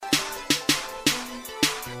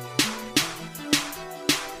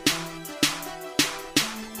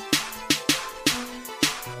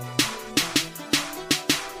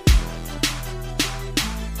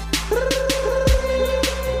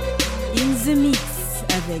Mix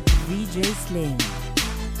avec VJ Slim.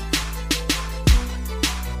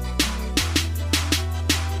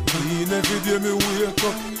 Every day me wake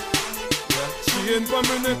up, she ain't for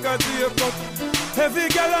me neck a take up. Every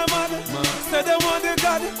girl I'm mad, say they want the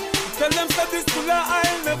God. Tell them say this full of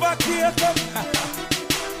I'll never cake up.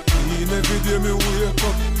 Every day me wake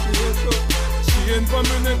up, she ain't for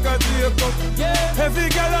me neck a take up. Every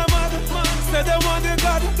girl I'm mad, say they want the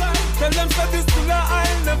God. Tell them say this full of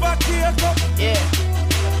I'll never cake up. Yeah,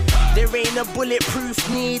 there ain't a bulletproof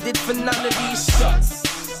needed for none of these shots.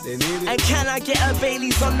 And can I get a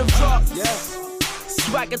Bailey's on the rocks? Yes.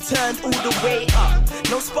 Swagger turned all the way up.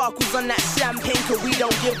 No sparkles on that champagne, cause we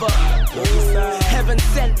don't give up. Heaven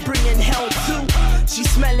sent, bringing hell too. She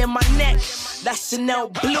smelling my neck, that's Chanel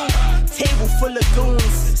blue. Table full of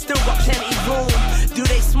goons, still got plenty room. Do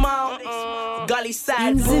they smile? Gully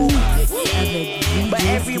side boo. But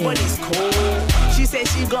everybody's cool. She said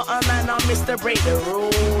she got a man on Mr. Break the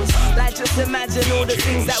Rules. Like just imagine all the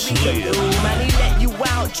things that we can do. Man, he let you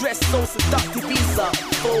out, dressed so seductive, he's a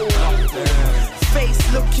fool. Face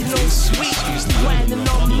looking all sweet, whining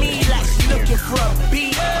on me like she looking for a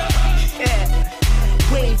beat. Yeah,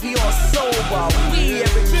 wavy or sober, we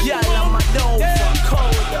every girl on my door for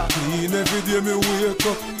colder. Every day me wake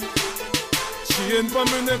up, she ain't for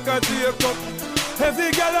me neck a take up.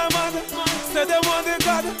 Every girl I'm mad, say they want the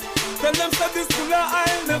God. Tell them say this full of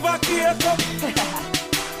I'll never cake up.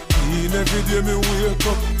 Every day me wake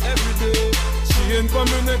up, every day. She ain't for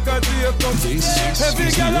me neck a take up. Every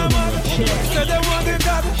girl I'm mad, say they want the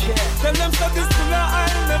God. Tell them say this full of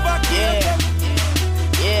I'll never cake up.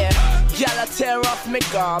 Yeah, y'all tear off me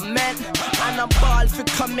garment and a ball for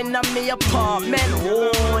coming at me apartment.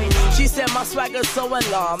 Boy, she said my swagger's so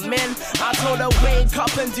alarming. I told her wake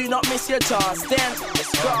up and do not miss your chance. Then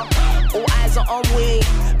let's go. All eyes are on we,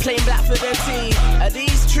 plain black for the tea. Are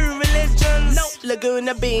these true religions? Nope.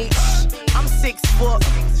 Laguna Beach. I'm 6 foot.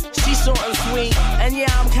 She's short and sweet, and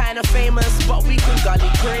yeah, I'm kinda famous, but we can gully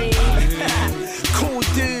cream. Cool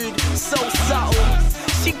dude, so subtle.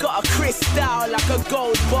 She got a crystal like a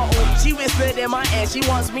gold bottle. She whispered in my ear, she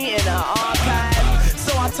wants me in her archive.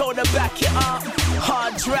 So I told her back it up,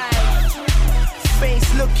 hard drive.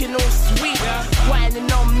 Face looking all sweet,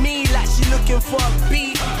 whining on me like she looking for a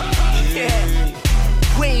beat. Yeah,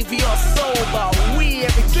 wavy or sober, we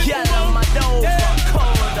every girl on my door for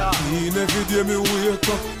colder. Every day me wake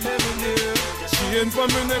up, she ain't for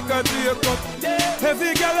me neck a take up.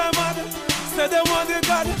 Every girl I'm mad, say they want the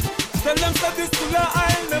God. Tell them say this full of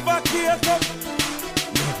I'll never cake up.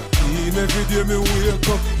 Every day me wake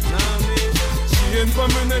up, she ain't for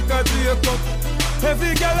me neck a take up.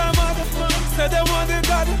 Every girl I'm mad, say they want the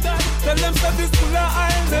God. Tell them say this full of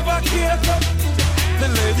I'll never cake up. The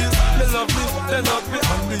ladies, they love me, they love me.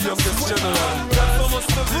 I'm the youngest general. That's so much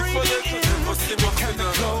to be for them. They must see my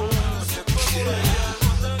funeral.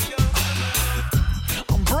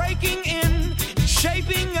 I'm breaking in,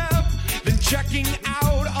 shaping up, then checking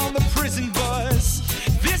out on the prison bus.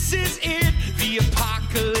 This is it, the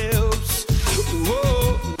apocalypse.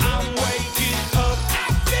 Whoa, I'm waking up. I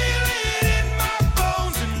feel it in my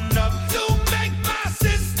bones enough to make my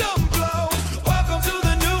system blow. Welcome to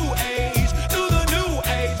the new age, to the new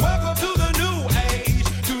age. Welcome to the new age,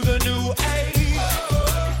 to the new age.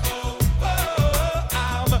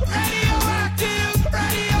 I'm radioactive,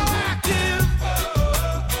 radioactive.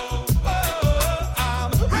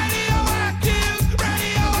 I'm radioactive,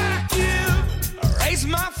 radioactive. Raise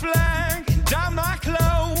my flag, dye my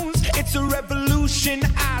clothes. It's a revolution,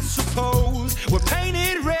 I suppose. We're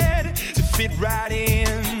painted red to fit right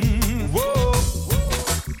in. Whoa.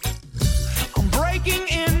 I'm breaking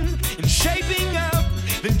in and shaping up,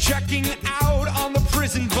 then checking out on the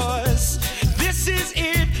prison bus. This is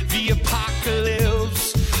it, the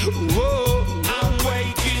apocalypse. Whoa. I'm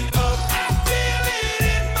waking up. I feel it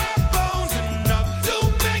in my bones enough to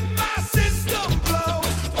make my system blow.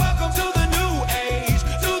 Welcome to the new age,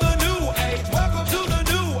 to the new age. Welcome to the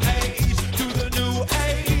new age, to the new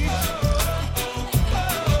age.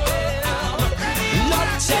 Not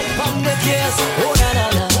check on the case. Oh na na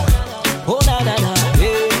na, oh na na na.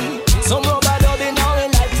 Hey, some rubber dubbing now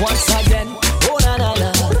in life once again. Oh na na na,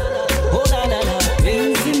 oh na na na.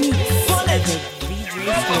 Hey, pull it.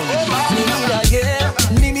 Me na yeah,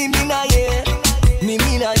 me na yeah, me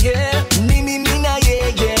na yeah, me na yeah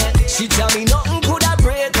yeah. She tell me nothing coulda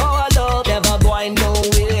break our love, never going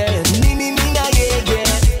nowhere. Me na yeah yeah,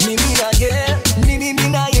 me na yeah, me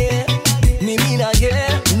na yeah, me na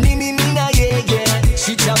yeah, me na yeah yeah.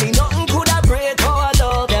 She tell me nothing coulda break our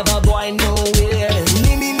love, never going nowhere.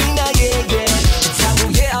 Me na yeah yeah. Tangu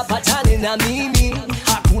yeah patani na mimi,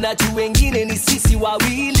 hakuna tu wengine ni sisi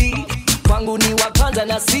wawili. wangu ni wa kwanza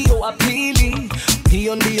na sio wa pili.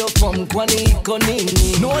 Hiyo ndiyo form kwani iko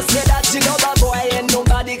nini? No say that she love a boy and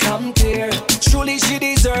nobody compare. Truly she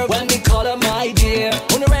deserve when me call her my dear.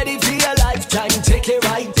 When you're ready for your lifetime, take it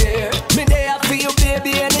right there. Me there for you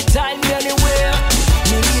baby anytime, anywhere.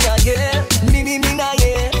 Me na yeah, me na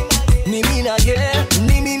yeah. Me na yeah,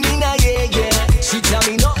 me na yeah, yeah. She tell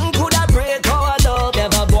me nothing could I break our love,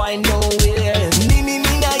 never boy nowhere. Me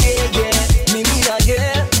na yeah, yeah. Me na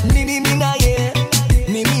yeah, me na yeah.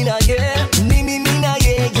 Me na yeah, me na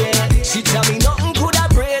yeah, yeah. She tell me nothing could I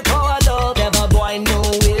break our love, never boy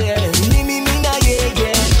nowhere. Me na yeah,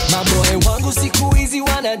 yeah. My boy wangu siku hizi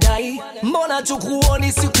wanadai, mbona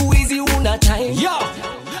tukuoni siku hizi una time? Yo,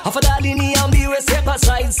 afadhali niambiwe step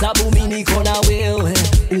aside, sabu mimi niko na wewe.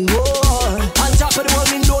 On top of the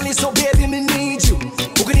world, me lonely, so baby, me need you.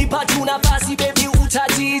 Ukinipa tu nafasi, baby,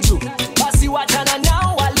 utajiju. Basi wachana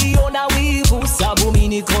nao waliona wivu, sabu mimi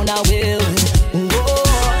niko na wewe.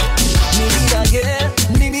 Mimi na yeah,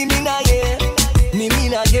 mimi na yeah. Mimi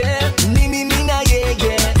na yeah, mimi na yeah,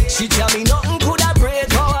 yeah. She tell me nothing could I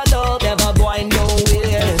break our love, never boy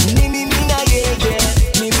nowhere. Mimi na yeah, yeah.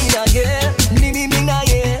 Mimi na yeah, mimi na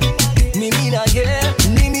yeah. Mimi na yeah,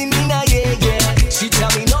 mimi na yeah, yeah. She tell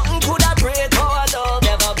me nothing could I break our love,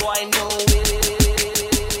 never boy nowhere.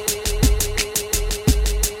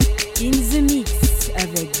 In the mix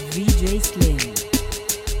avec VJ Slim.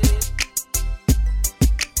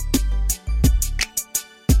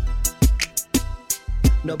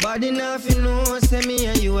 Nobody nothing know, say me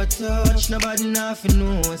and you a touch. Nobody nothing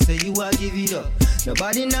know, say you a give it up.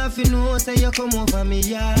 Nobody nothing know, say you come over me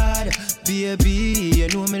yard. Baby, you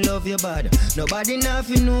know me love you bad. Nobody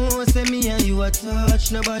nothing know, say me and you a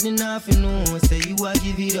touch. Nobody nothing know, say you a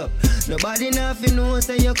give it up. Nobody nothing know,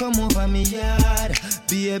 say you come over me yard.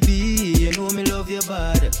 Baby, you know me love you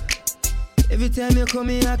bad. Every time you come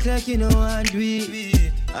in, act like you know I do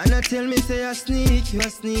it. And I tell me, say I sneak, you a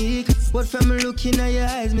sneak. But from looking at your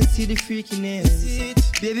eyes, me see the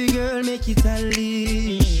freakiness. Baby girl, make it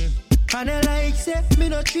unleash. And I like, say, me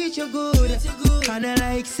no treat you good. And I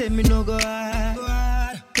like, say, me no go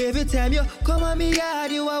hard. Every time you come on me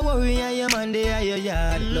yard, you are worrying and your man they are your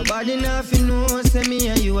yard. Nobody nothing know, say me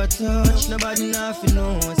and you a touch. Nobody nothing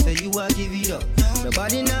know, say you a give it up.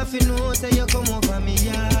 Nobody nothing know, say you come over me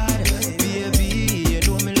yard. Baby, you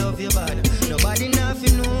know me love you bad. Nobody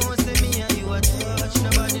nothing know, say me and you a touch.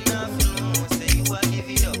 Nobody nothing know, say you a give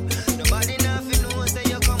it up. Nobody nothing know, say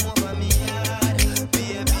you come over me yard.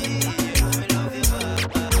 Baby, you know me love you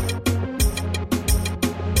bad.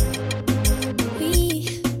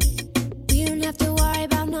 We don't have to worry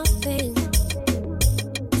about nothing.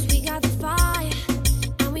 'Cause we got the fire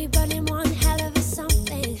and we burning one hell of a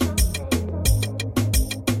something.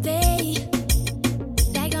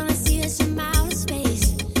 They're gonna see us from outer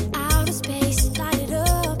space, outer space.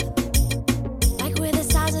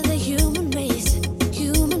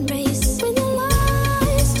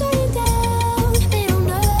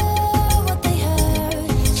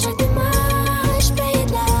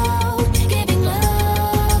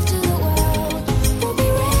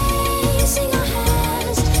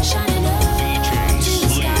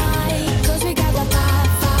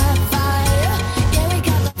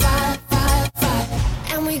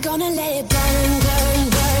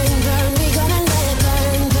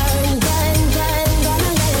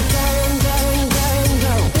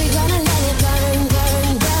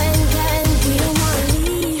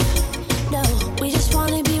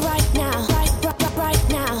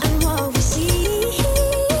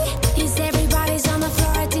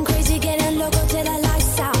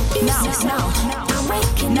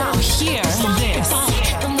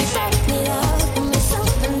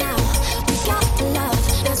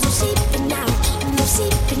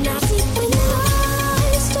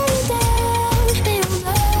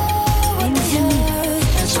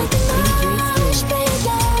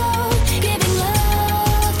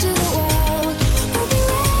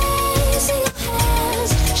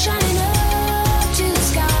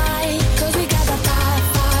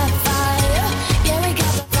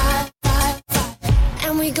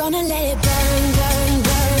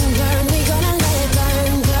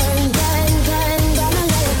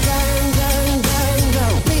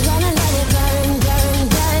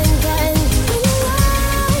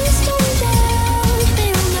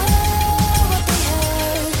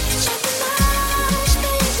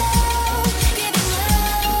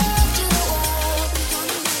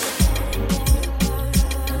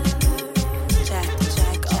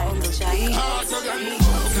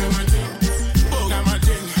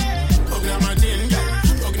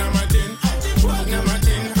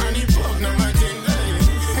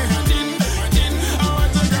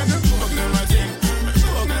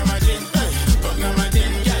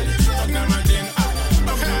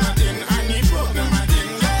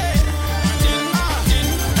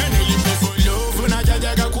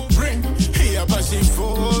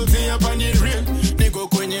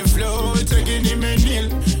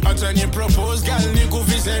 when you propose, girl, ni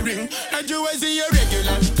kuvise ring. Najua si ya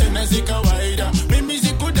regular, tena si kawaida. Mimi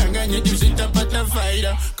si kudanganya, juu sitapata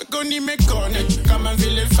faida. Kako nimeconnect, kama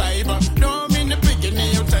vile fiber. No, I'm in the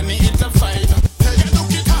beginning, utani it's a fighter. Hey,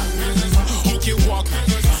 look it up, hook you walk,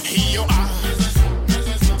 here you are.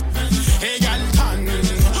 Hey, girl, turn,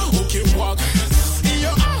 hook you walk, here you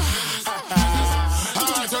are.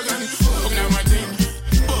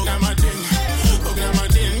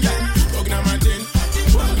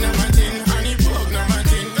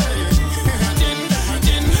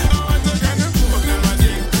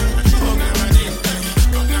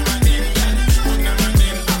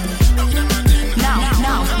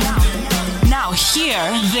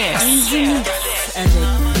 Hear this. Avec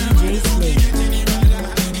DJ Slay.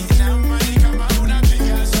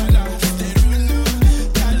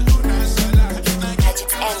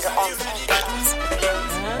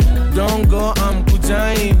 Don't go, I'm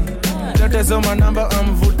kujain. Tetezo manamba,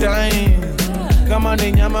 I'm vutain. Kama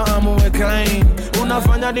ni nyama, I'm wekain.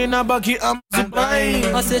 Unafanya ninabaki, I'm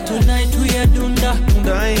zipain. I say tonight we are dunda.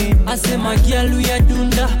 Dundain. I say my girl we are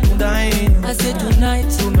dunda. Dundain. I say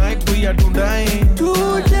tonight we are dundain.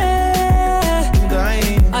 Today.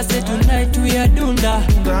 Dundain. I say tonight we are dunda.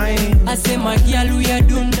 Dundain. I say my girl we are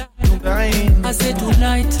dunda. Dundain. I say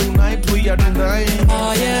tonight we are dundain.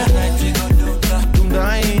 Oh yeah. Tonight we go dunda.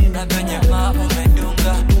 Dundain. Na benye mabu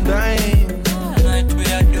medunga. Dundain. Tonight we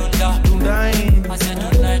are dunda. Dundain. I say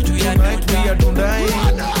tonight we are dunda. We are dundain.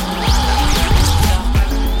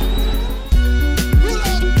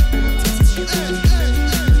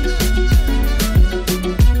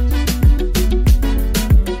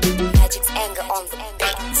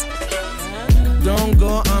 Don't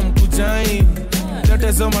go, I'm kujain.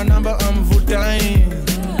 Tetezo manamba, I'm vutain.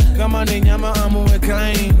 Kama ni nyama, I'm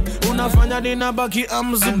wekain. Unafanya ninabaki,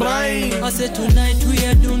 I'm zibain. I say tonight we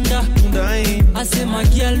are dunda. Dundain. I say my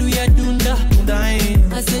girl we are dunda.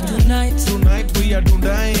 Dundain. I say tonight we are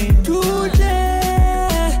dundain.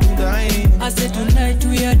 Today. Dundain. I say tonight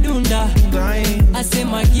we are dunda. Dundain. I say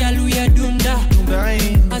my girl we are dunda.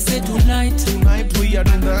 Dundain. I say tonight we are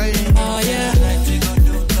dundain. Oh yeah. Tonight we go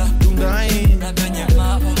dunda. Dundain. Na benye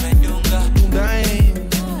mabu medunga. Dundain.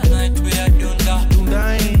 Tonight we are dunda.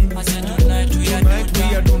 Dundain. I say tonight we are dunda.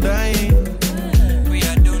 We are dundain. We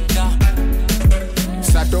are dunda.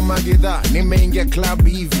 Sato Magidha, nimeingia club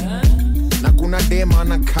hivi. Na kuna dema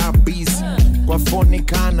na busy. Kwa phone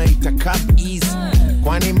kana ita easy.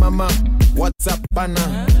 Kwani mama, WhatsApp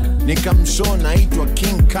bana. Nikamshona itwa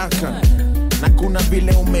King Kaka. Na kuna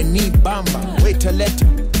vile umenibamba. Wait a letter,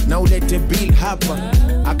 na ulete bill hapa.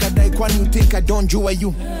 Akadai kwani you think I don't jua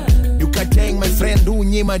you. You kateng my friend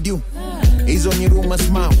unyima du. Hizo ni rumors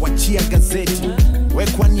ma, wachia gazeti. We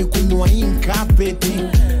kwani kunua inkapeti.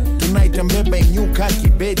 Tonight I'm beba inyuka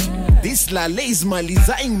kibeti. This lale is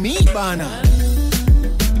malizaing me bana.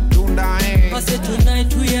 Dundain. I say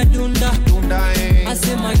tonight we are dunda. Dundain. I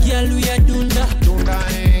say my girl we are dunda.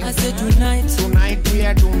 Dundain. I say tonight we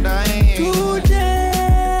are dundain. Today.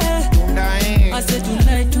 Dundain. I say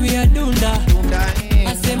tonight we are dunda. Dundain.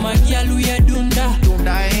 I say my girl we are dunda.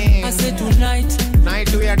 Dundain. I say tonight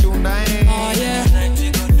we are dundain. Oh yeah. Tonight we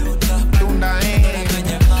go dunda. Dundain. Na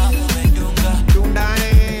benye mabu medunga.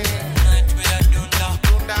 Dundain. Tonight we are dunda.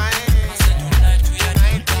 Dundain. I say tonight we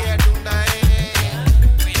are dunda.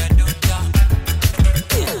 We are dunda.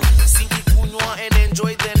 Sing kunywa and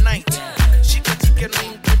enjoy the night. Shika chicken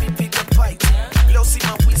wing, baby, pick a bite. Leo see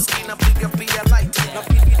my whiskey na pick up beer light.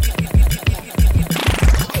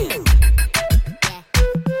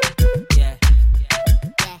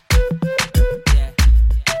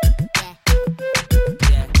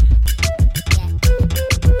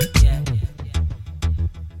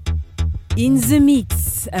 In the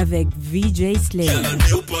Mix avec VJ Slay.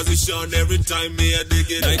 New position every time me a dig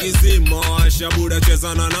it. Nike Zima, Asha Buddha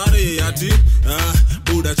chesa na nari yati.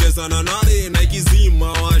 Buddha chesa na nari. Nike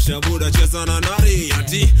Zima, Asha Buddha chesa na nari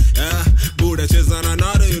yati. Buddha chesa na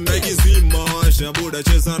nari. Nike Zima, Asha Buddha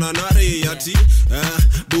chesa na nari yati.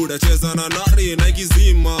 Buddha chesa na nari. Nike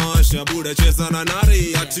Zima, Asha Buddha chesa na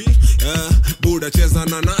nari yati. Buddha chesa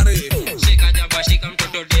na nari. Shika jaba shika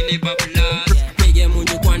mtoto dili babla. Pige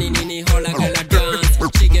munju kwani nini hola gala dance.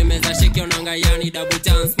 Shike meza shike onanga yani double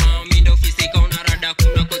dance. Mami ndo fisika unarada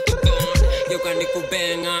kuna kutupon. Geuka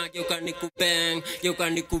nikubang, geuka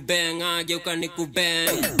nikubenga, geuka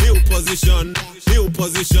nikubeng. New position, new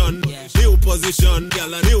position, new position,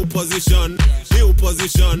 gyal a new position, new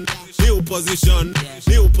position, new position,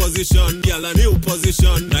 new position, gyal a new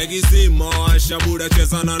position. Nike zima washa buda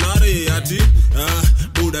cheza na nari ati,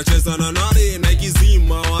 buda cheza na nari. Nike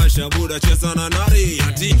zima washa buda cheza na nari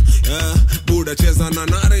ati, buda cheza na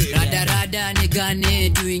nari. Rada rada nigane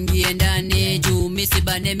tuingie ndani juu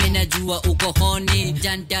misibane mina jua uko honi.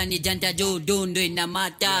 Janta ni janta juu dundu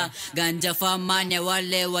inamata. Ganja famane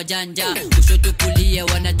wale wajanja. Kushoto kulia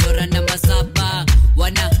wanachora namba 7.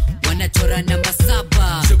 Wanachora namba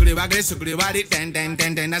 7. Sugri wagri den den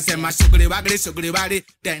den den. Nasema sugri wagri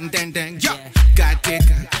den den den. Yo,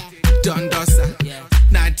 katika dondosa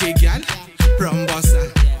natigal rombosa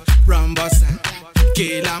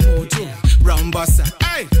kila mtu rombosa.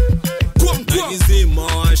 Hey, Nike zima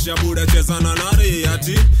washa buda cheza na nari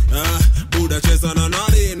ati, buda cheza na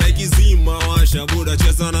nari. Nike zima washa buda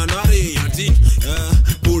cheza na nari ati,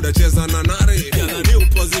 buda cheza na nari. Gyal a new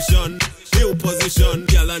position, new position,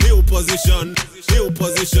 gyal a new position, new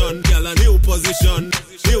position, gyal a new position,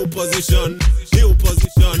 new position, new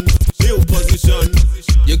position, new position.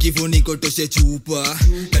 Yo kifuniko toshe chupa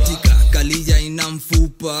katika kalija ina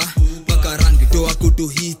mfupa paka rangi toa kutu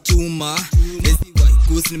hii chuma nezi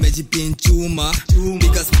kus nimejipinchuma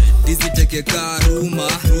because disiteke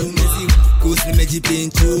karuma nezi kus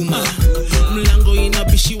nimejipinchuma mlango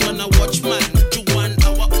inabishiwa na watchman juan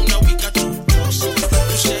awa unawika tu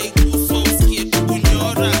ushai kufa usikie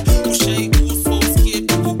kunyora ushai kufa usikie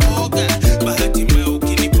kuoga bahati mbaya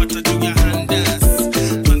ukinipata juu ya handas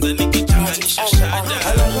kwanza nikichanganisha shada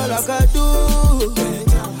Alaka do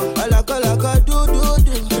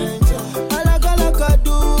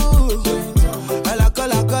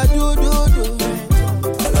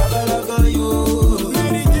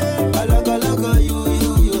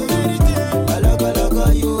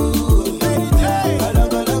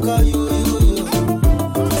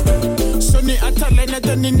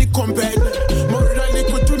nini kombele morali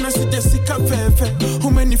kutuna sijasika pepe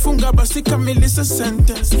umenifunga basi kamilisa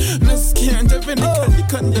sentence nasikia njeve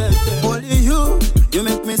nikandele. Only you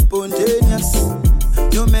make me spontaneous,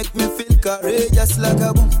 you make me feel courageous like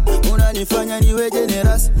a boom. Unanifanya niwe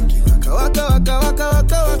generous, waka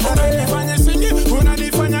unanifanya singi,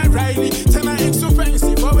 unanifanya Riley tena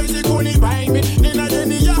expensive, always kuni buy me nina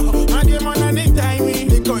deni yao, mademona ni time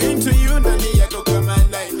niko into you ndani yako kama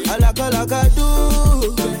line alaka do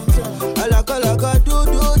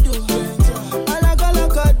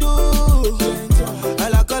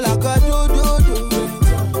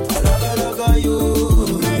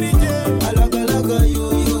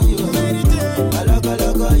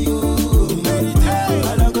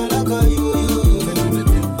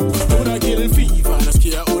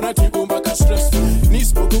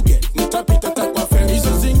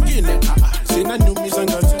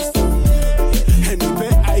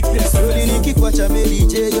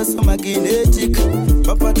magnetic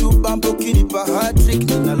papa tu bambo kinipa hat-trick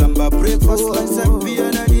na lamba breakfast lunch and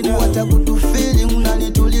pia na dinner watakutu feeling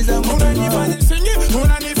unanituliza unanifanya singi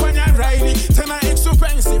unanifanya Riley tena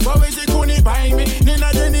expensive always kuni buy me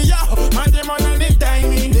nina deni yao mademona ni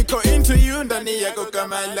time niko into you ndani yako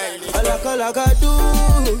kama line alaka do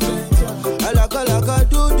alaka do alaka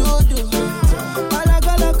do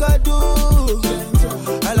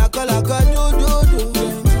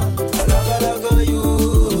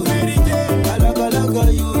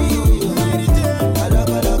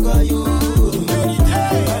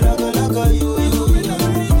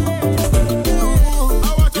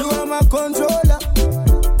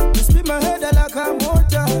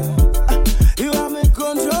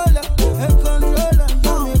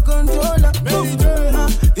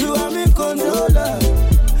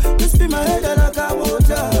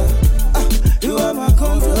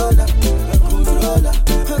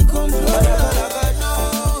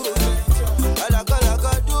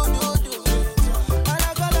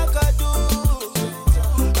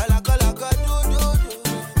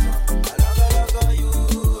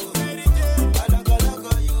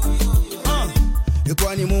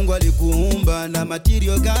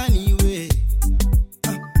material gani we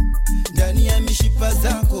ndani ya mishipa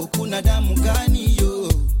zako kuna damu gani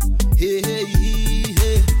yo hey.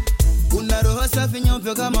 Una roho safi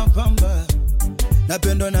nyeupe kama pamba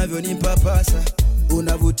napendo navyo nipapasa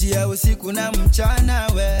unavutia usiku na mchana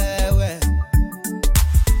wewe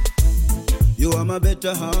you are my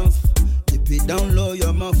better half keep it down low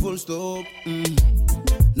you're my full stop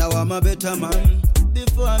now I'm a better man.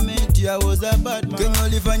 Before I met you, I was a bad man.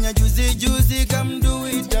 Can you lifanya juicy, come do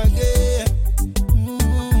it again.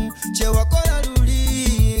 Chewa kora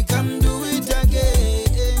duli, come do it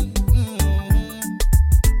again.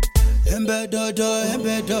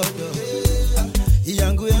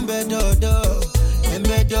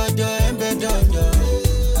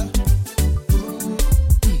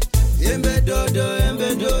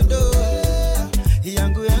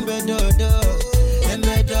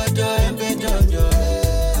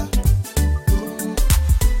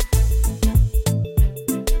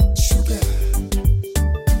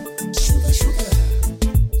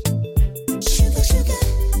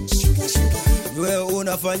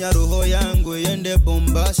 unafanya roho yangu iende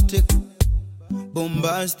bombastic.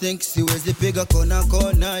 Bombastic, siwezi piga kona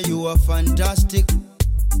kona, you are fantastic.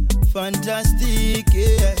 Fantastic,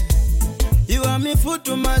 yeah. You are me food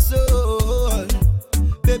to my soul.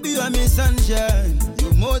 Baby, you are me sunshine.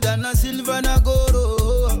 You more than a silver and a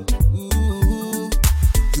gold. Ooh.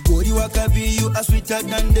 You body wakabi, you are sweeter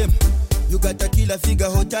than them. You got a killer figure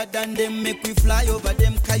hotter than them. Make we fly over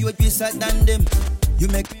them, coyote beside than them. You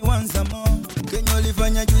make me want some more. Can you live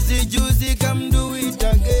on your juicy, juicy? Come do it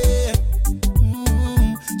again.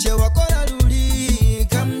 Chewa kola luli,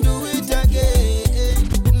 come do it again.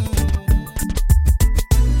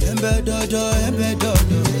 Embe dodo, embe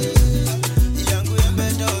dodo. Yangu embe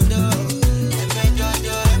dodo,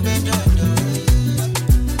 embe dodo, embe dodo.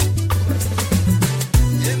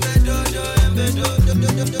 Embe dodo, embe dodo.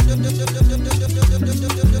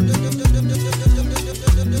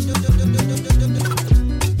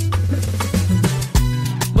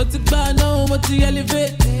 What's it by now? What's the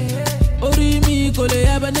elevate? Ori mi kole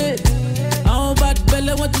abane. I'm bad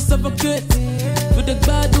belly want to suffocate. With the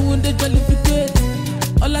bad doing the jollificate.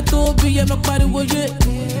 All I do be a body with it.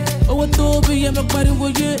 Oh, what do be a body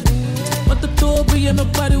with it. What the do be a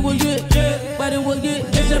body with it. Body with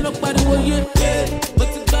it. Is a body with it.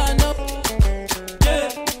 What's it by now?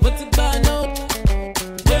 What's it by now?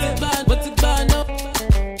 What's it by now?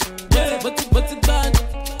 What's it by now?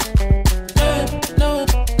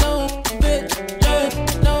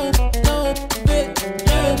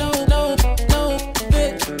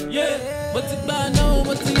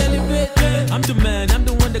 I'm the man, I'm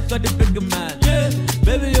the one that got the bigger man. Yeah.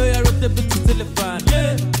 Baby, yo, I rock the bitch till it's fine.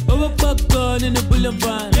 Yeah. Over popcorn in the bullion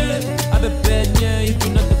van. Yeah. I be bad, yeah, if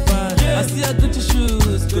you're not the fan. Yeah. I see I got your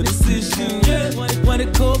shoes, good to see shoes. Yeah. Wanna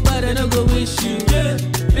go bad and I go wish you. Yeah.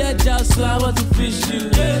 Bad job, so I want to fish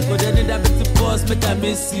you. Yeah. But then that bitch the boss, make I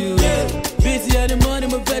miss you. Yeah. Busy in the morning,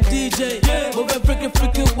 move that DJ. Yeah. Move that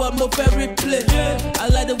freaking what, move that replay. Yeah. I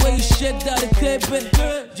like the way you shake that tape.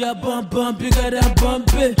 Yeah, bump, bigger than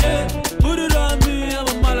bump it. Yeah. Put it on me, I'm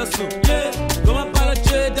a malasso. Yeah. Come on,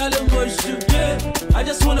 apologize, darling, motion. Yeah. I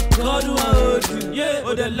just wanna call you, I hold you. Yeah.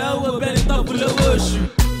 Oh, the love will bend it up, will wash you.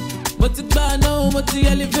 What's it by now? What's the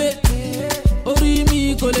elevate? Ori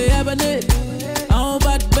mi kole abane. I'm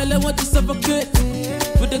bad belly want to suffocate.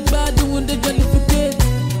 With the bad doing the jollificate.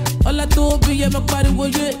 All I do be a body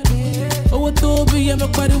with it. Oh, what do be a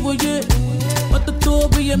body with it. What the do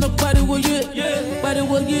be a body with it. Body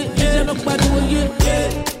with it. Is a body with it.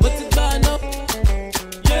 What's it by now?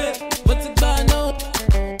 What's it by now?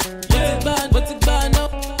 What's it by now?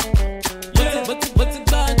 What's it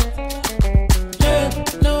by now?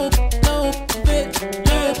 No, bitch.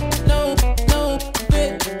 No,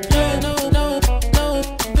 bitch. No,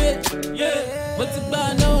 bitch. What's it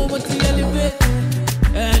by now? What's the elevate?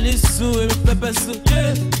 And it's so, it's pepper soup.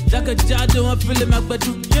 Jacka Jado, I'm feeling my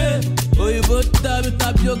bedroom. Oh, you both time with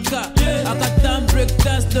tapioca. I got time break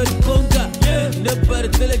dance to the conga. Nobody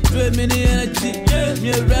tell it dream in the energy.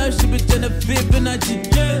 Me around, she be trying to feel energy.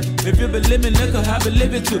 If you believe in, like I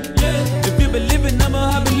believe it too. If you believe in,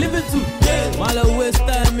 I'ma have believe it too. While I waste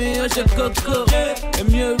time, me, I should coco.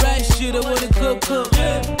 And me right shit, I wanna coco.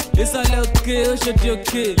 It's all okay, I should be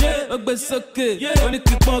okay. But it's okay, only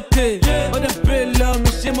keep okay. But the brain love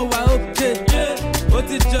me, she my okay. What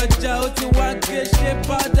is Georgia, what you want, get shit,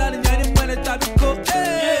 powder, and any money, tabico.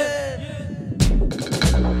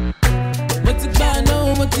 What's it by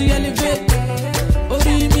now? What's the elevate?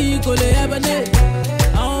 Ori mi kole abane.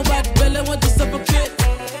 I'm bad belly want to suffocate.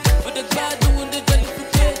 With the bad doing the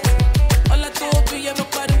jollificate. All I do be a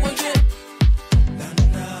body with it.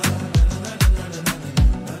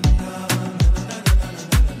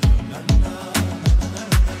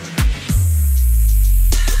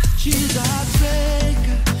 She's a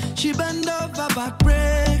heartbreaker. She bend over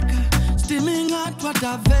backbreaker. Steaming hot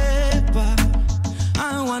water vapor.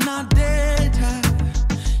 I wanna date her.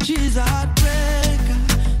 She's a heartbreaker.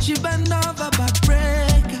 She bend over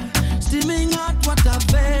backbreaker. Steaming hot water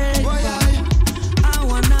vapor. I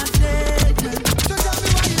wanna date her. So tell me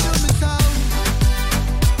why you do me so.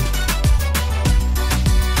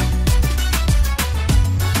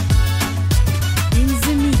 In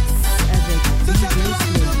the mix avec So tell me why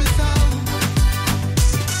you do me so.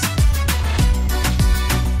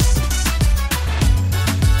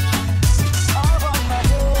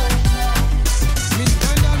 Me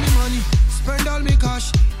spend all me money, spend all me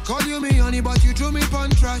cash. Call you me honey, but you threw me pon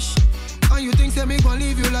trash. And you think say me gon'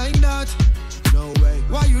 leave you like that? No way.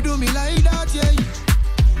 Why you do me like that, yeah?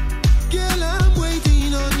 Girl, I'm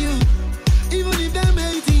waiting on you. Even if them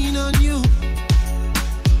hating on you.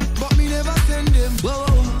 But me never send them. Whoa.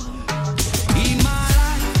 In my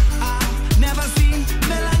life, I never seen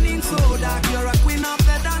me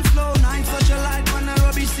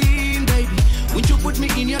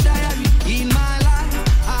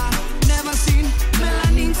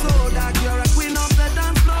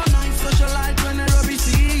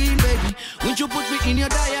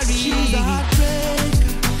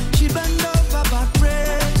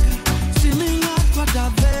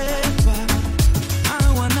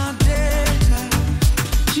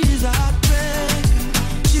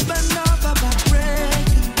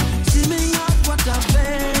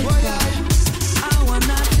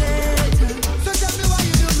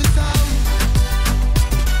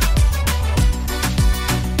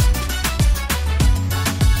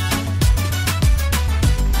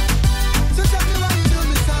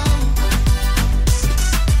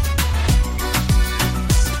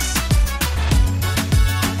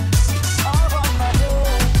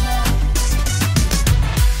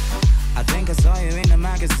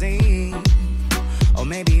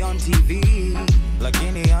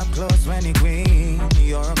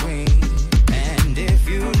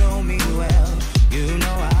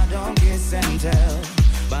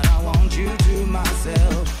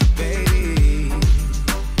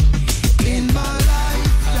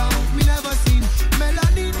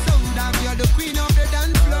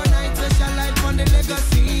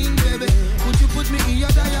in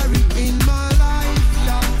your diary. In my life,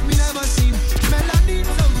 yeah, me never seen Melanie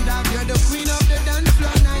so good. You're the queen of the dance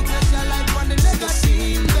floor night. That's your life on the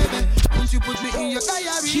legacy, baby. Won't you put me in your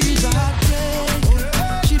diary? She's a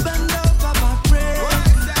heartbreak. She bend over my prayer.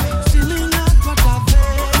 Stealing out what I've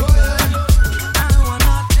had. I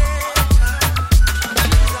wanna take.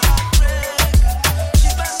 She's a heartbreak. She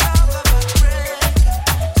bend over my prayer.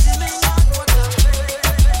 Stealing out what I've had.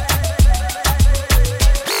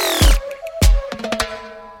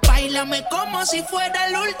 Báilame como si fuera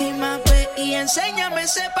la última vez y enséñame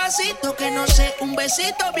ese pasito que no sé, un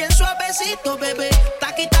besito bien suavecito, bebé.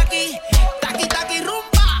 Taqui taqui, taqui taqui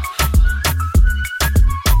rumba.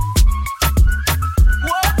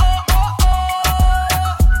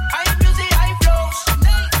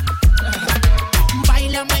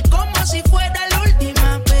 Báilame como si fuera la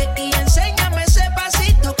última vez y enséñame ese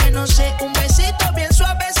pasito que no sé, un besito bien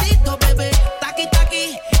suavecito, bebé. Taqui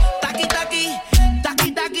taqui, taqui taqui,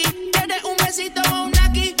 taqui taqui. Tienes un besito o un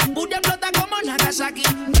aquí, Buria explota como Nagasaki.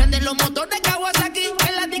 Prende los motores Kawasaki,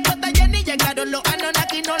 en la discota Jenny llegaron los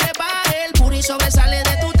Anunnaki. No le baje, el puri sobresale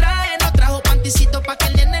de tu traje. No trajo panticito pa' que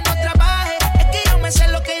el nene no trabaje. Es que yo me sé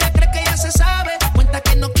lo que ella cree que ya se sabe. Cuenta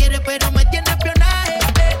que no quiere pero me tiene espionaje.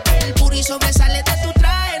 El puri sobresale de tu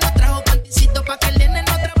traje. No trajo panticito pa' que el nene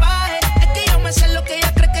no trabaje. Es que yo me sé lo que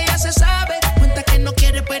ella cree que ya se sabe. Cuenta que no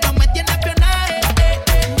quiere pero me tiene espionaje.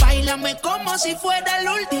 Báilame como si fuera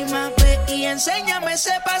la última vez y enséñame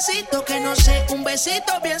ese pasito que no sé, un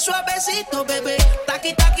besito bien suavecito, bebé.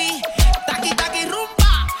 Taqui taqui, taqui taqui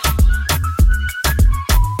rumba.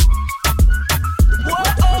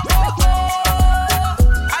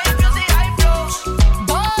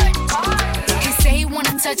 He say he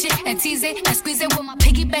wanna touch it and tease it and squeeze it. When my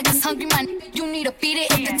piggyback is hungry, man, you need to feed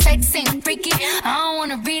it. If the text ain't freaky, I don't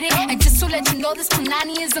wanna read it. And just to let you know, this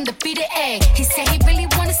Punani is undefeated. Ay, he said he really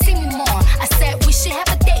wanna see me more. I said we should have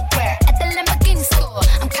a date where at the Lamborghini store.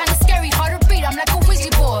 I'm kinda scary, hard to read. I'm like a Ouija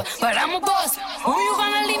board, but I'm a boss. Who you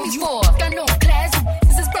gonna leave me for? Got no class,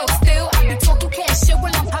 this is broke still. I be talking cash shit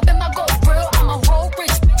when I'm popping my gold grill. I'm a whole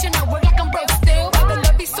rich bitch and I work like I'm broke still. But the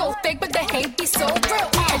love be so fake, but the hate be so real.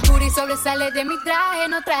 El booty sobresale de mi traje.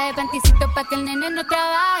 No traje panticito pa' que el nene no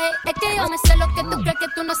trabaje. Es que yo me sé lo que tú crees que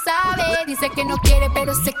tú no sabes. Dice que no quiere,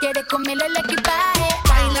 pero se quiere comerle el equipaje.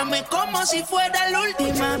 Báilame como si fuera la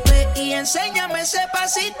última vez y enséñame ese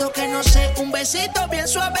pasito que no sé, un besito bien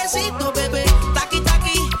suavecito, bebé. Taqui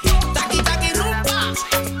taqui, taqui taqui rumba.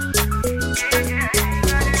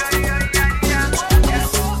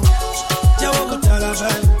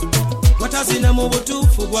 Watasina mu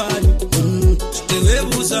butuufu gwani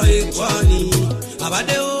teweebuuza ekwani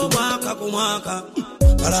abaddewo mwaka ku mwaka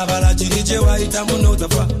balabala kiri gye wayitamu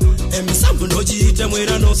n'otafa emisanvu n'ogiyitemu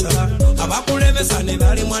era n'osala abakulembesa ne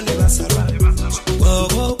balimwa ne basala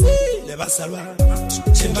ne basalwa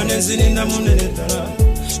kyemba nenzininamu nene ddala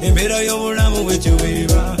embeera y'obulamu bwekyo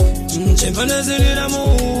bweba kyemba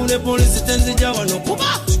nenzininamu ne polisi tenzijja wano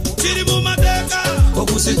kuba kiri mu mateeka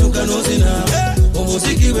okusituka n'ozina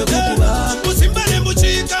omuziki bwe gukuba musimba ne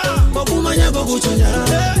mukiika okumanya bwekuconya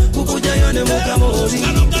kukujayo ne mukamoli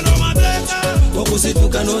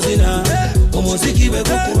okusituka n'ozina omuziki bwe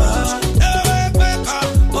gukuba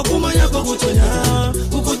okumanya bwekuconya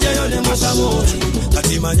kukujayo ne mukamoli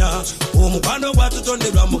kati manya omukwano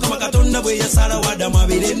gwatutonderwa mukama katonda bwe yasala wadamu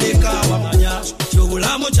abire nekaawa manya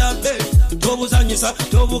kyobulamu kyabbe tobuzanyisa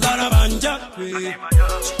tobugalabanja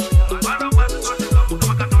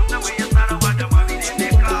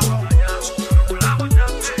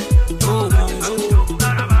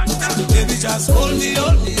Just hold me,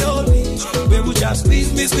 hold me, hold me. Baby, just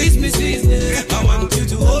squeeze me, squeeze me, squeeze me. I want you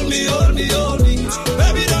to hold me, hold me, hold me.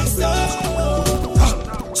 Baby, don't stop.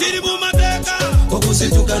 Chiri bumateka.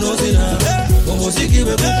 Okusituka n'ozina. Omuziki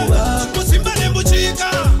bwe gukuba. Musimba ne mukiika.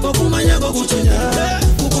 Okumanya bwekuconya.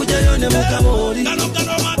 Kukujayo ne mukamoli.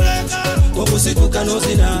 Okusituka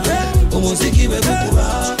n'ozina. Omuziki bwe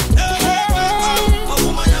gukuba.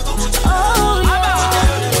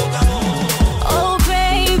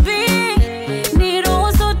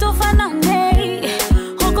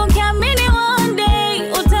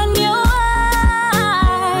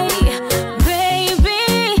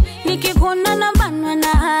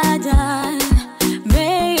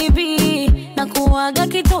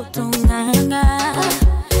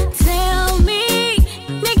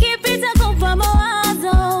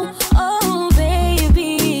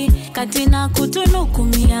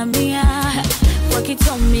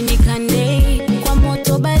 Wakitomi nikande kwa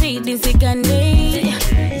moto baridi zigande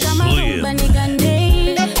kama rumba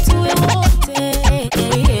nigande tuwe wote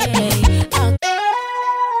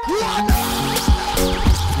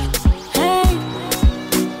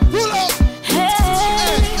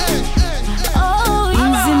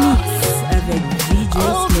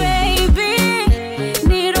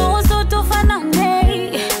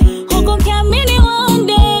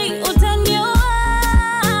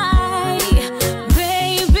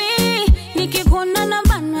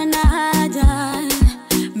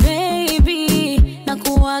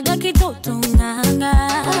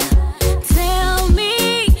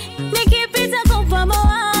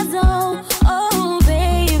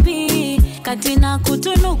na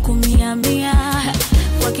kutunuku 100.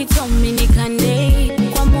 Kwa kitomi nikande,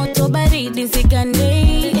 kwa moto baridi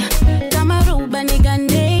zigande, kama ruba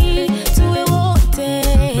nigande, tuwe wote.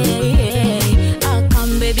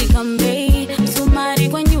 Come baby come baby, sumari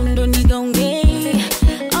kwa nyundo nigaunge.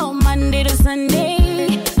 Oh Monday to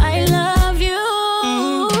Sunday, I love you.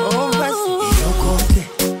 Oh basi yokote,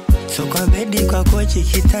 so kwa bedi kwa kochi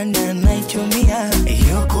kitanda naitumia.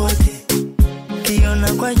 Yokote,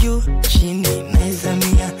 kiona kwa juu chini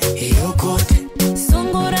naizamia. Yokote,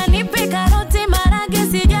 sungura nipe karoti marage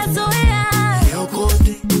sijazoea.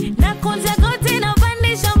 yokote, na kunja goti na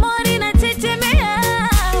pandisha mori na chechemea.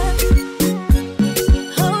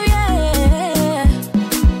 Oh yeah,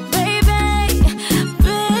 baby,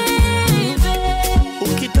 baby.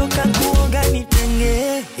 ukitoka kuoga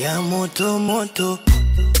nitenge ya moto moto.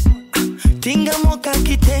 Tinga moka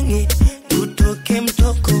kitenge, tutoke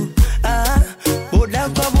mtoko. Boda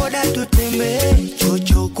kwa boda tutembe,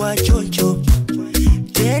 chocho kwa chocho.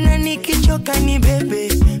 Tena nikichoka ni bebe,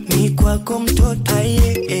 mi kwako mtoto.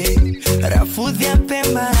 Aye, rafudhi ya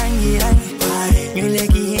Pemba rangi rangi, nywele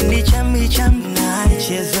kihindi chambi chambi,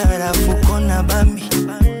 cheza rafuko na bambi,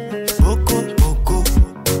 boko boko.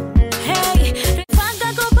 Hey,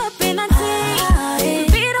 fanga kopa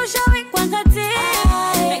penalty, biro shawi kwa kati.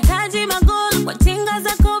 Nahitaji magoli kwa tinga za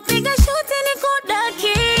kupiga shuti ni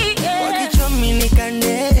kudaki. Wakichomi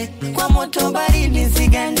nikande, kwa moto baridi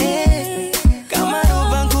zigande, kama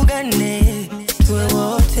roba nkugane, tuwe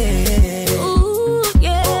wote.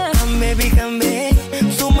 Come baby come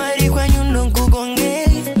baby, sumari kwa nyundo nkugonge.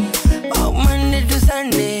 Oh Monday to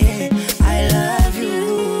Sunday, I love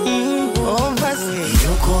you. Oh basi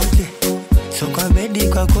yokote, so kwa bedi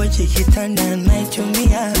kwa kochi kitanda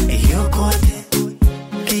naitumia. Yokote,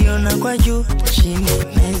 kiona kwa juu chini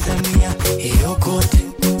naizamia. Yokote,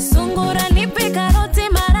 Sungura nipe karoti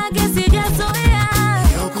marage sijazoea.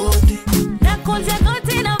 yokote, na kunja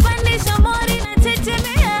goti na pandisha mori na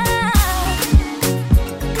chechemea.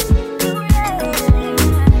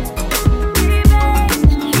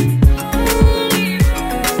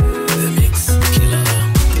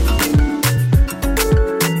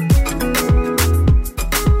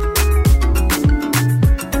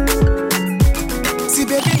 See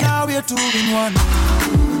baby now we are 2 in 1.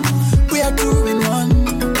 We are 2 in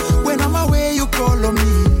 1. When I'm away you call on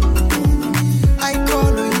me, I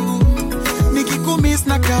call on you. Nikikumiss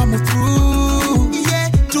na come through. Yeah,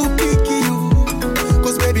 to pick you.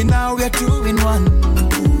 Cause baby now we are 2 in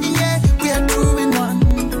 1. Yeah, we are 2 in 1.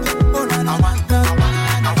 Oh na na na na.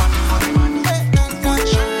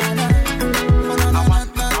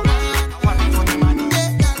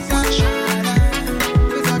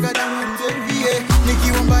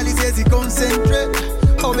 Concentrate.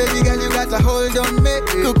 Oh baby girl, you gotta hold on me.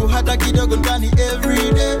 Kuku hata kidogo ndani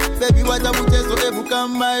every day. Baby wacha mchezo ebu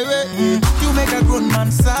come my way. You make a grown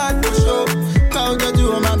man sad for sure.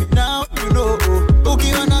 Kaujajua mami now you know.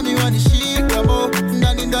 Ukiwa nami wanishika mo,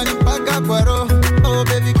 ndani ndani mpaka kwa roho. Oh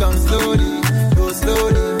baby come slowly, go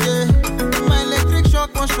slowly, yeah. My electric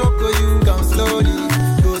shock won't shock you. Come slowly,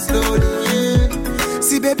 go slowly, yeah.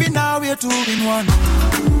 See baby now we are 2 in 1.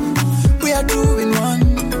 We are 2 in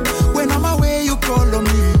 1. When I'm away, you call on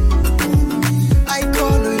me, I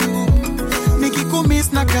call on you.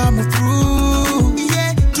 Nikikumiss na come through.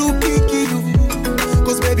 Yeah, to pick you.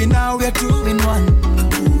 Cause baby now we are 2 in 1.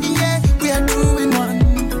 Yeah, we are 2 in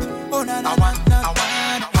 1. Oh na na na na.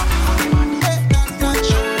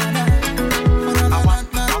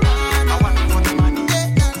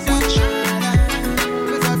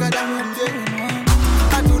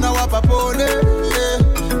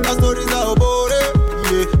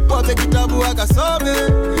 Kitabu akasome,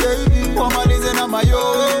 yeah. Wamalize na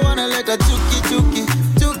mayowe, wanaleta chuki chuki,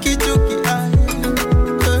 chuki chuki,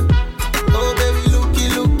 oh baby looky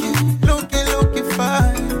looky, looky looky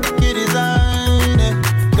fine. Key design,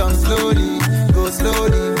 come slowly, go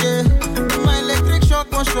slowly, yeah. My electric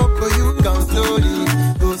shock won't shock you. Come slowly,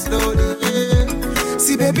 go slowly, yeah.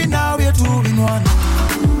 See baby now we are 2 in 1.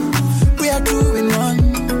 We are 2 in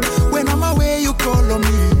 1. When I'm away you call on me,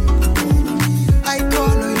 I call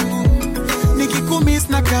on you. Nikikumiss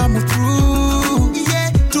na come through. Yeah,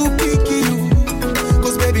 to pick you.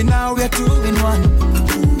 Cause baby now we are 2 in 1.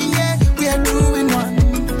 Yeah, we are 2 in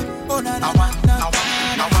 1. Oh na na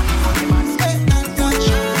na.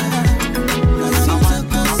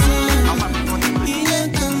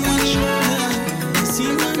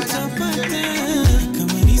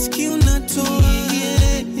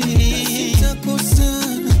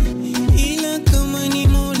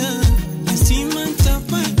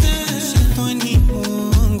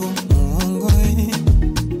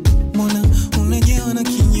 Mbona unajiona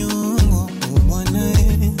kinyongo, bwana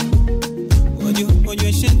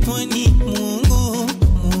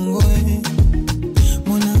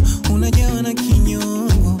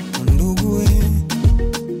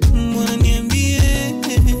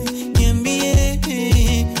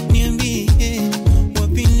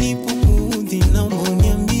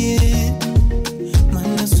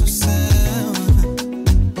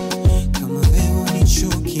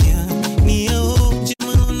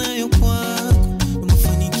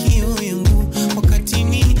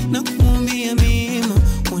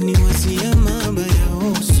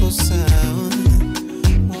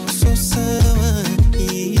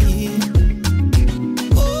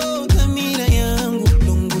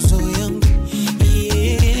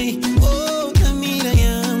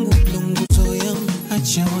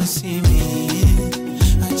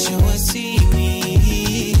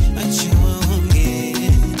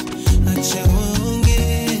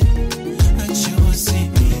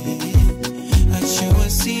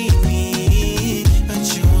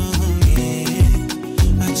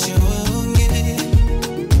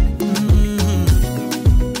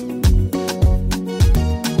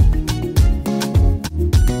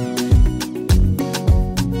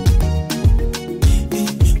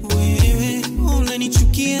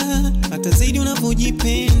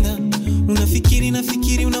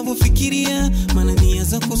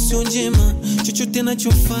sio njema, chochote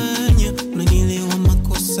nachofanya unanielewa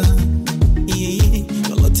makosa.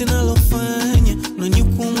 Lolote nalofanya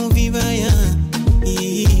unanihukumu vibaya.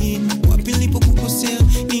 Wapi nilipokukosea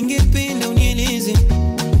ningependa unieleze.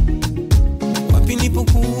 Wapi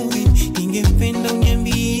nilipokuudhi ningependa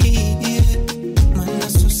uniambie. Maana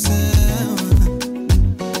sio sawa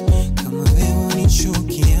kama wewe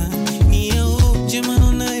unichukia. Ni yao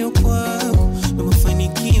jema nayo kwako na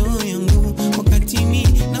mafanikio yangu, wakati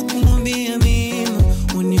mimi nakumwombea mema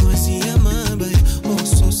uniwazia mabaya. Oh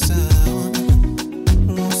so sawa,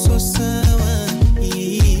 oh so sawa,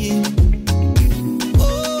 yeah.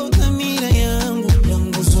 Oh dhamira yangu na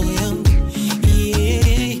nguzo yangu,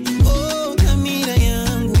 yeah. Oh dhamira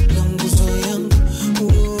yangu na nguzo yangu,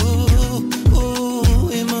 oh oh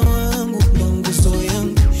wema wangu na nguzo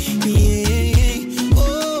yangu, yeah.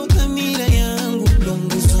 Oh dhamira yangu na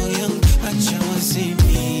nguzo yangu. Acha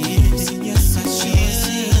waseme,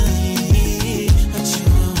 acha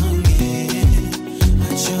waonge,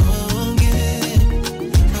 acha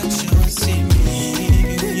waseme,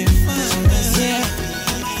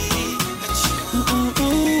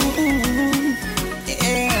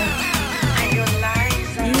 yeah.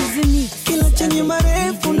 Kila chenye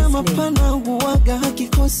marefu na mapana huwaga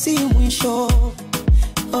hakikosi mwisho.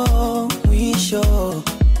 Oh, mwisho.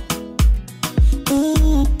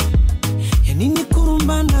 Ya nini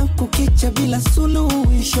kurumbana kukicha bila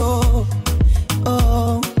suluhisho?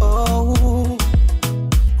 Oh, oh.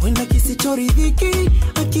 Wenda kisichoridhiki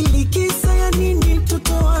akili kisa ya nini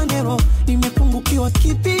tutoane roho? Nimepungukiwa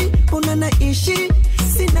kipi? Una naishi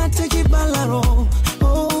sina tejibalaro.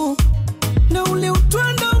 Oh, na ule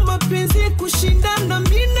utwando mapenzi kushindana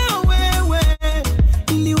mimi na wewe,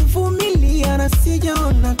 niliuvumilia na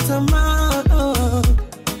sijaona tamaa.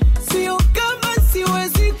 Sio kama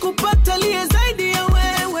siwezi kupata liye zaidi ya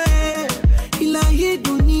wewe, ila hii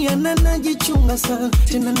dunia na najichunga sana.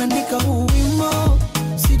 Tena naandika huu wimbo,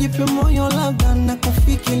 sijipe moyo labda na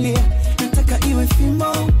kufikiria. Nataka iwe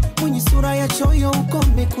fimbo mwenye sura ya choyo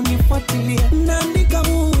ukome kunifuatilia. Naandika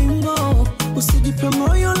huu wimbo, usijipe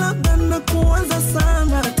moyo labda na kuanza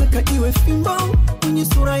sana. Nataka iwe fimbo mwenye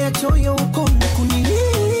sura ya choyo ukome kunilia.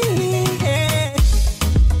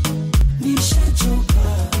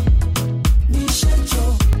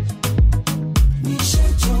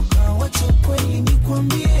 Nishachoka, wacha kweli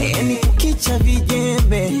nikwambie. Ni kukicha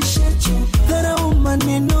vijembe, dharau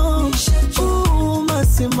maneno,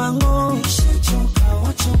 masemango. Nishachoka,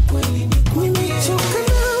 wacha kweli nikwambie. Nimechoka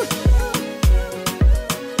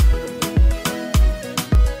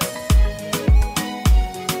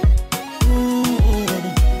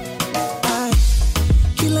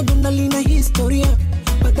kila donda lina historia,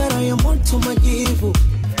 madhara ya moto majivu.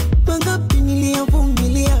 Mangapi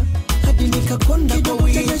niliyavumilia hadi nikakonda kwa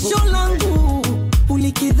wivu. Jasho langu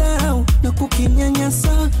ulikidharau na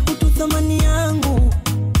kukinyanyasa, utu thamani yangu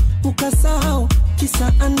ukasahau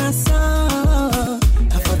kisa anasa.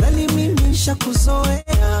 Afadhali mimi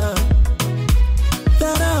nishakuzoea,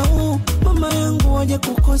 dharau mama yangu waje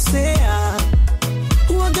kukosea.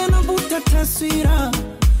 Huwaga navuta taswira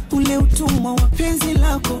ule utumwa wa penzi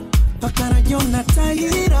lako, mpaka rajona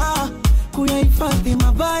tahira kuyahifadhi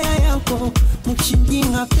mabaya yako.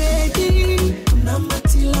 Mchinjinga pegi kuna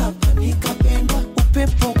matilapa nikapenda,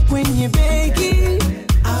 upepo kwenye begi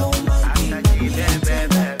au maji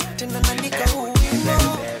tena. Tena naandika huu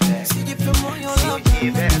wimbo, sijipe moyo labda.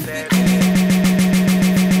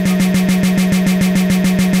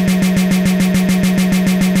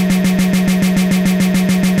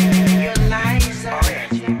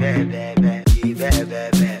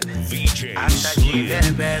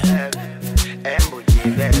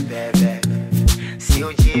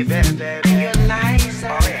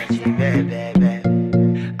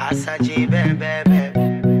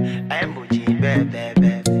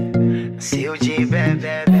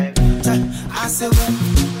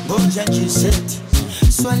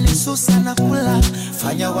 Swali susa na kula,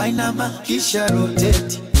 fanya wainama kisha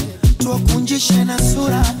rotate, tuwakunjishe na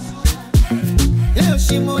sura. Leo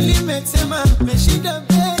shimo limetema, meshinda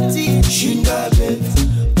beti, shinda beti.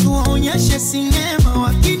 Tuwaonyeshe sinema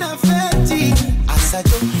wakina feti.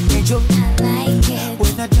 Asajo, nejo,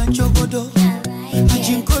 wena dancho godo,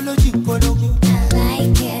 ajinkolo jinkologo,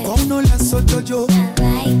 kono la sotojo,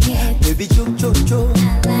 baby jo jo jo,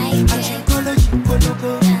 ajinkolo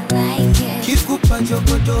jinkologo, kikupa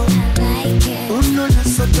jogodo, uno la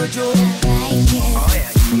sotojo. Oh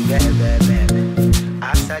yeah, bebe,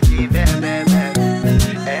 asaji bebe,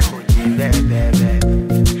 emoji bebe,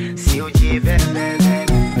 si uji bebe.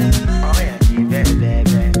 Oh yeah, bebe,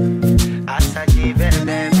 asaji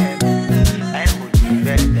bebe, emoji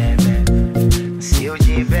bebe, si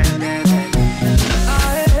uji bebe.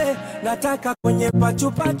 tufanye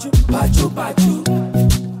pachu pachu, pachu pachu.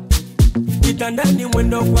 Kitandani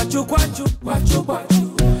mwendo kwachu kwachu, kwachu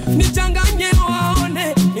kwachu. Nichanganye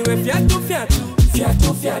waone, niwe fiatu fiatu,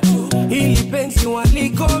 fiatu fiatu. Ili penzi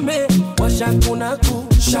walikome, washakunaku,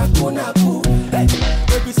 shakunaku. Hey,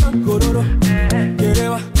 baby san kororo,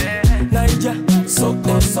 kerewa, naija,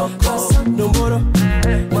 soko soko. Numboro,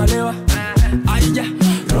 malewa, aija,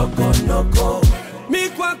 roko noko. Mi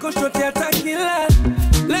kwako shote atakila,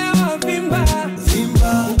 lewa vimba,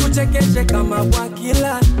 vimba. Ukuchekeshe kama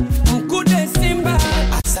wakila, mkude simba.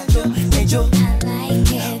 Asajo, nejo,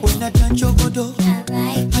 unatancho godo,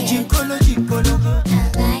 ajinkolo jinkolo,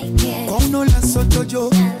 kono la soto jo,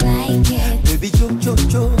 baby jo jo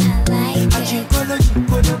jo, ajinkolo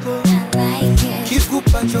jinkolo,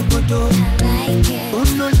 kikupa jogodo,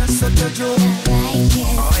 kono la soto jo.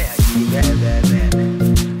 Oh yeah, jibebe,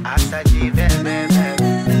 asa jibebe,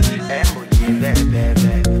 emo jibebe,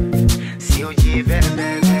 si o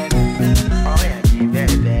jibebe. Oh yeah,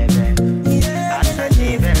 jibebe.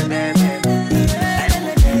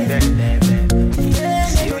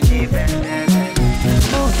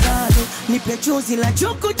 Nipe chozi la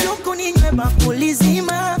choko choko ninywe bakuli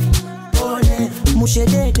zima. Ole,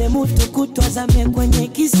 mushedede mutu kutwazame kwenye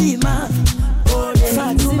kisima. Ole,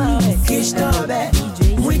 Fatuma kishtobe,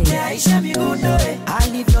 mwite Aisha migudoe.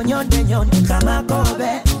 Alivyo nyonde nyonde kama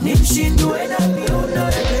kobe, nimshindue na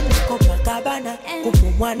miunoe. Copacabana,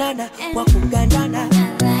 kupumwanana, kwa kugandana.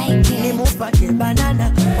 Nimupake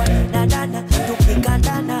banana, kwa nanana,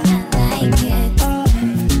 tukikandana.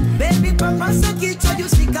 Baby papasa kichwa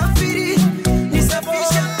usikafiri.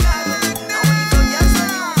 Nisafisha karo, na unitonyaza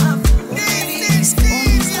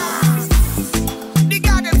the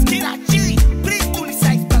garden's killer G. Please do the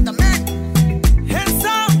size, brother man. Hands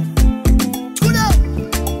up,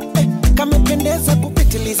 kamependeza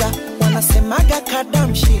kupitiliza. Wanasemaga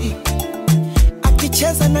kadamshi,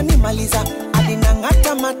 akicheza na nimaliza,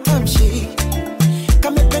 alinang'ata matamshi.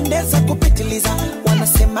 Kamependeza kupitiliza.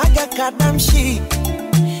 Wanasemaga kadamshi,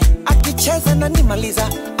 akicheza na nimaliza,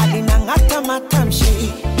 alinang'ata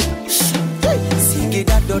matamshi.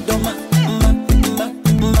 Singida Dodoma, ma, ma,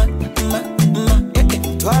 ma, ma, ma.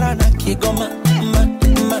 Twara na Kigoma, ma,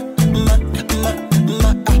 ma, ma, ma,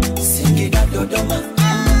 ma. Singida Dodoma,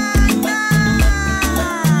 ma, ma,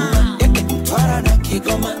 ma, ma. Twara na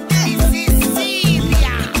Kigoma.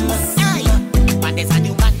 Pande za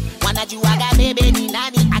nyumbani wanajuaga bebe ni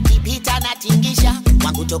nani, akipita na tingisha.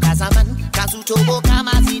 Wangu toka zaman kazutobo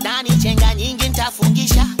kama Zidani, chenga nyingi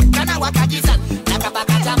nitafungisha. Kana wakajizan na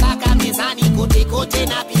kapakata mpaka mezani, kote kote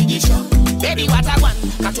na pigisha. Baby watagwan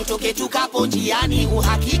katotoke tukapo njiani,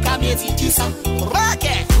 uhakika miezi 9.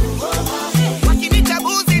 Roke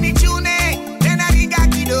wakinitabuzi ni chune tena ringa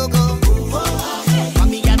kidogo.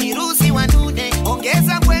 Wamiga mirusi wanune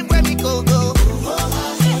ongeza mbwembwe mikogo.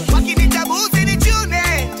 Wakinitabuzi ni chune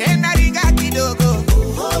tena ringa kidogo.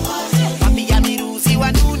 Wamiga mirusi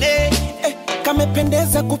wanune.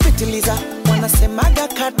 Kamependeza kupitiliza. Wanasemaga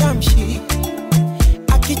kadamshi,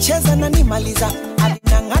 akicheza na nimaliza,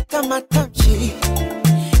 alinang'ata matamshi.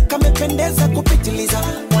 Kamependeza kupitiliza.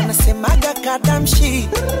 Wanasemaga kadamshi,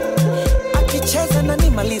 akicheza na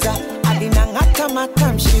nimaliza, alinang'ata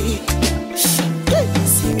matamshi.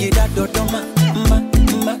 Singida Dodoma, ma,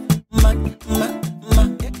 ma, ma, ma, ma.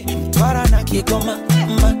 Twara na Kigoma,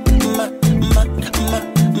 ma, ma, ma, ma,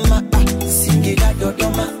 ma. Singida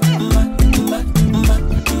Dodoma, ma, ma, ma,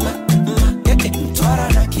 ma, ma. Twara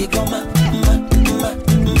na Kigoma, ma, ma,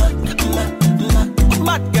 ma, ma, ma.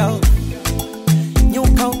 Mad girl,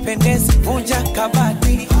 nyuka upendezi, vunja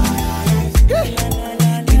kabati.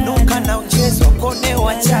 Inuka na uchezo kone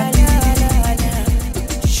wa chati.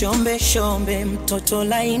 Shombe shombe mtoto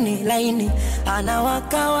laini laini,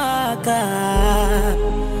 anawakawaka.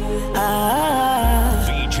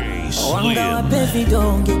 Wanga wape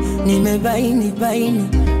vidonge, nimebaini baini,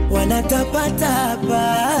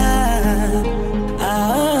 wanatapatapa.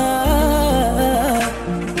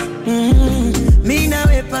 Mina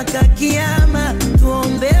wepaka kiama,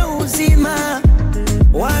 tuombe uzima.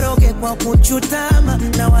 Waroge kwa kuchutama,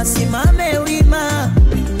 na wasimame wima.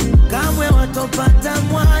 Kamwe watopata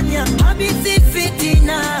mwanya, habithi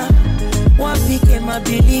fitina. Wapike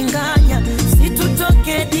mabilinganya,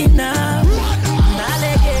 situtoke dina.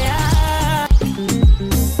 Nalegea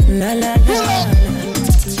la la la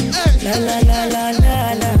la la la la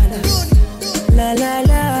la la la la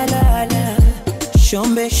la la la.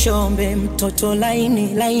 Shombe shombe mtoto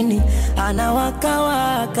laini laini,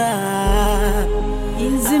 anawakawaka.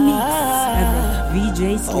 In the mix avec VJ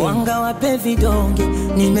Slim. Wanga wape vidonge,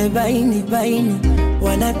 nimebaini baini,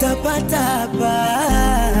 wanatapatapa.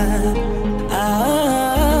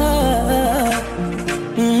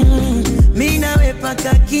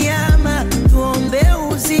 mpaka kiama, tuombe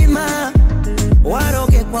uzima,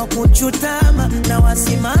 waroge kwa kuchutama na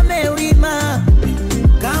wasimame wima,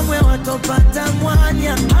 kamwe watopata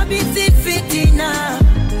mwanya, habithi fitina,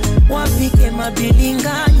 wapike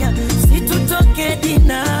mabilinganya, situtoke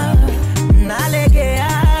dina,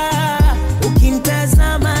 nalegea,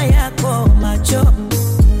 ukimtazama yako macho,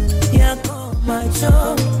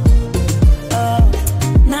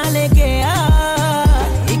 nalegea,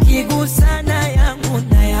 ikigusana yangu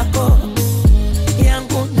na yako,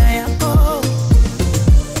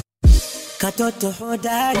 katoto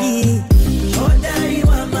hodari, hodari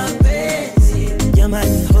wa mapenzi,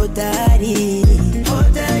 jamani hodari,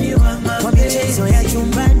 hodari wa mapenzi, kwa michezo ya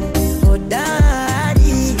chumbani,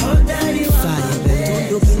 hodari, hodari wa mapenzi,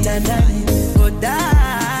 tundu kitandani,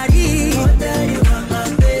 hodari, hodari wa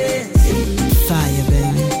mapenzi. Fire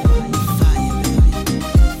baby, fire baby.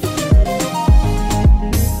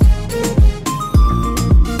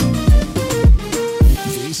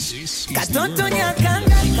 Katoto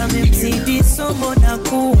nyakanga kamemzidi somo na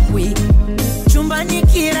kumbwi, chumbani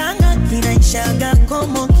kiranga kinaishaga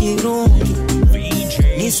komo kirungi,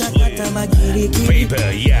 nisakata magirigiri,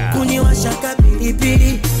 kuniwashaka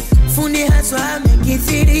pilipili, fundi haswa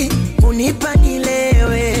amekithiri, kunipa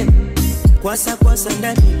nilewe, kwasa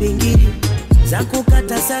ndani bingiri, za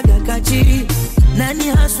kukata saga kachiri, nani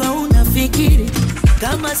haswa unafikiri,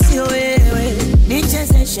 kama sio wewe,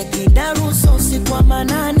 nichezeshe kidaruso usiku wa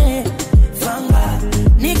manane, fanga,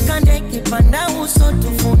 nikande kipanda uso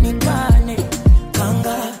tufunikane,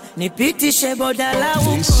 kanga, nipitishe bodala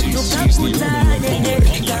uko tukakutane,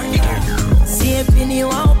 kanga, siepini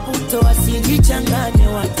wao puto wasijichangane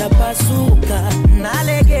watapasuka,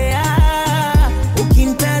 nalegea,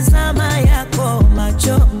 ukimtazama yako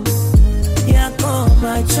macho,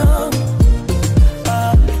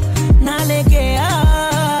 nalegea,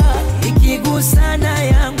 ikigusana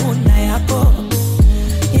yangu na yako,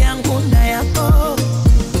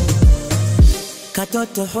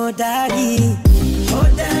 katoto hodari,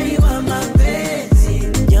 hodari wa mapenzi,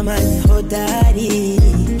 jamani hodari,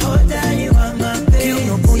 hodari wa mapenzi,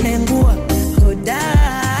 kiuno kunengua,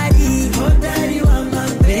 hodari, hodari wa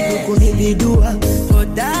mapenzi, bidu kunibidua,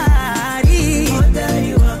 hodari,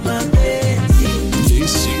 hodari wa mapenzi.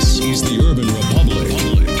 This is the Urban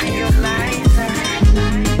Republic.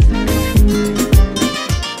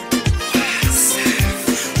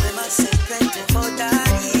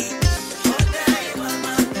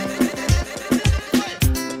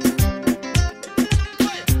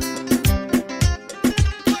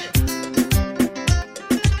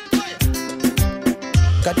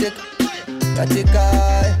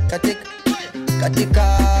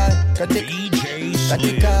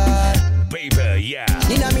 Katika baby yeah,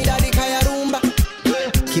 nina midadika ya rumba,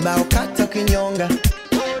 kibao kata kinyonga,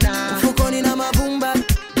 mfukoni na mavumba,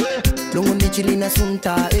 lungu nichili na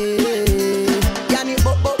sunta, yani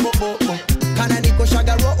bo bo bo bo, kana niko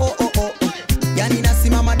shaga ro oh oh oh, yani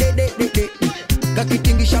nasimama de de de de,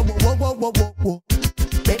 kakitingisha wo wo wo wo wo.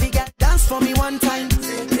 Baby girl dance for me one time,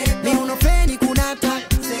 ni unofeni kunata,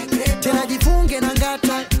 tena jifunge na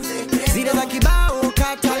ngata, zile za kibao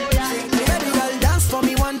kata. Baby girl dance for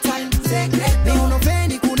me one time, ni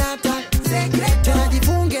unofeni kunata, tena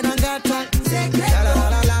jifunge na ngata, la la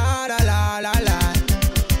la la la la la.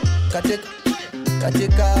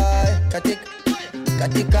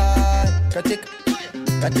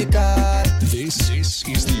 Katika This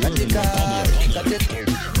is the Urban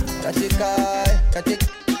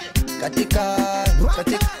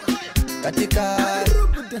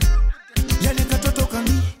Republic. Yani katoto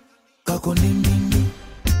kami kako nini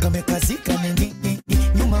kamekazika nini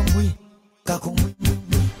nyuma mbwi kako mbwi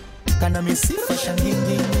kana misifa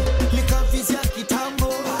shangingi likavizia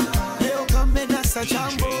kitambo leo kamena sa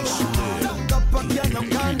jambo kapakia na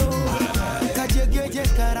mgando kajegeje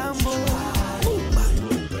karambo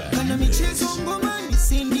kana michezo ngomani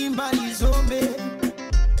sindi mbali zombe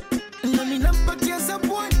na minampatia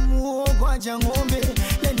zabwani muogo aja ngombe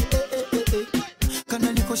yani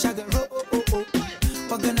kana niko shaga ro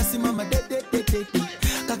wagana simama de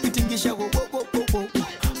kakitingisha wo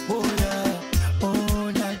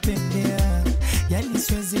ona tembea yani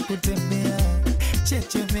siwezi kutembea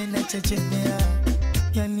chechemea chechemea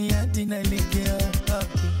yani hadi nalegea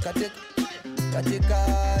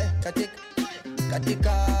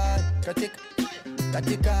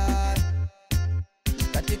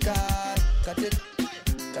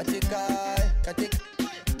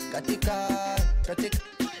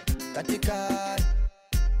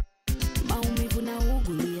maumivu na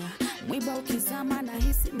ugulia, mwiba ukizama na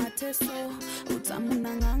hisi mateso, utamu na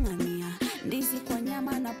ng'ang'ania, ndizi kwa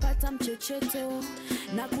nyama napata mchecheto,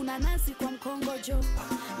 na kuna nazi kwa mkongojo,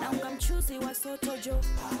 na unga mchuzi wa sotojo,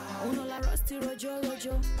 uno la rosti rojo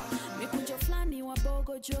rojo, mikunjo flani wa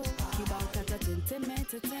bogojo, kibao kata tenteme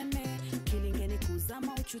teteme, kilingeni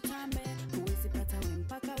kuzama uchutame, huwezi pata we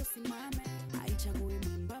mpaka usimame, haichagui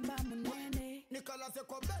mwembamba munene. Nikalaze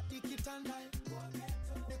kwa bedi kitandai,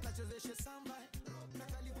 nikachezeshe sambai,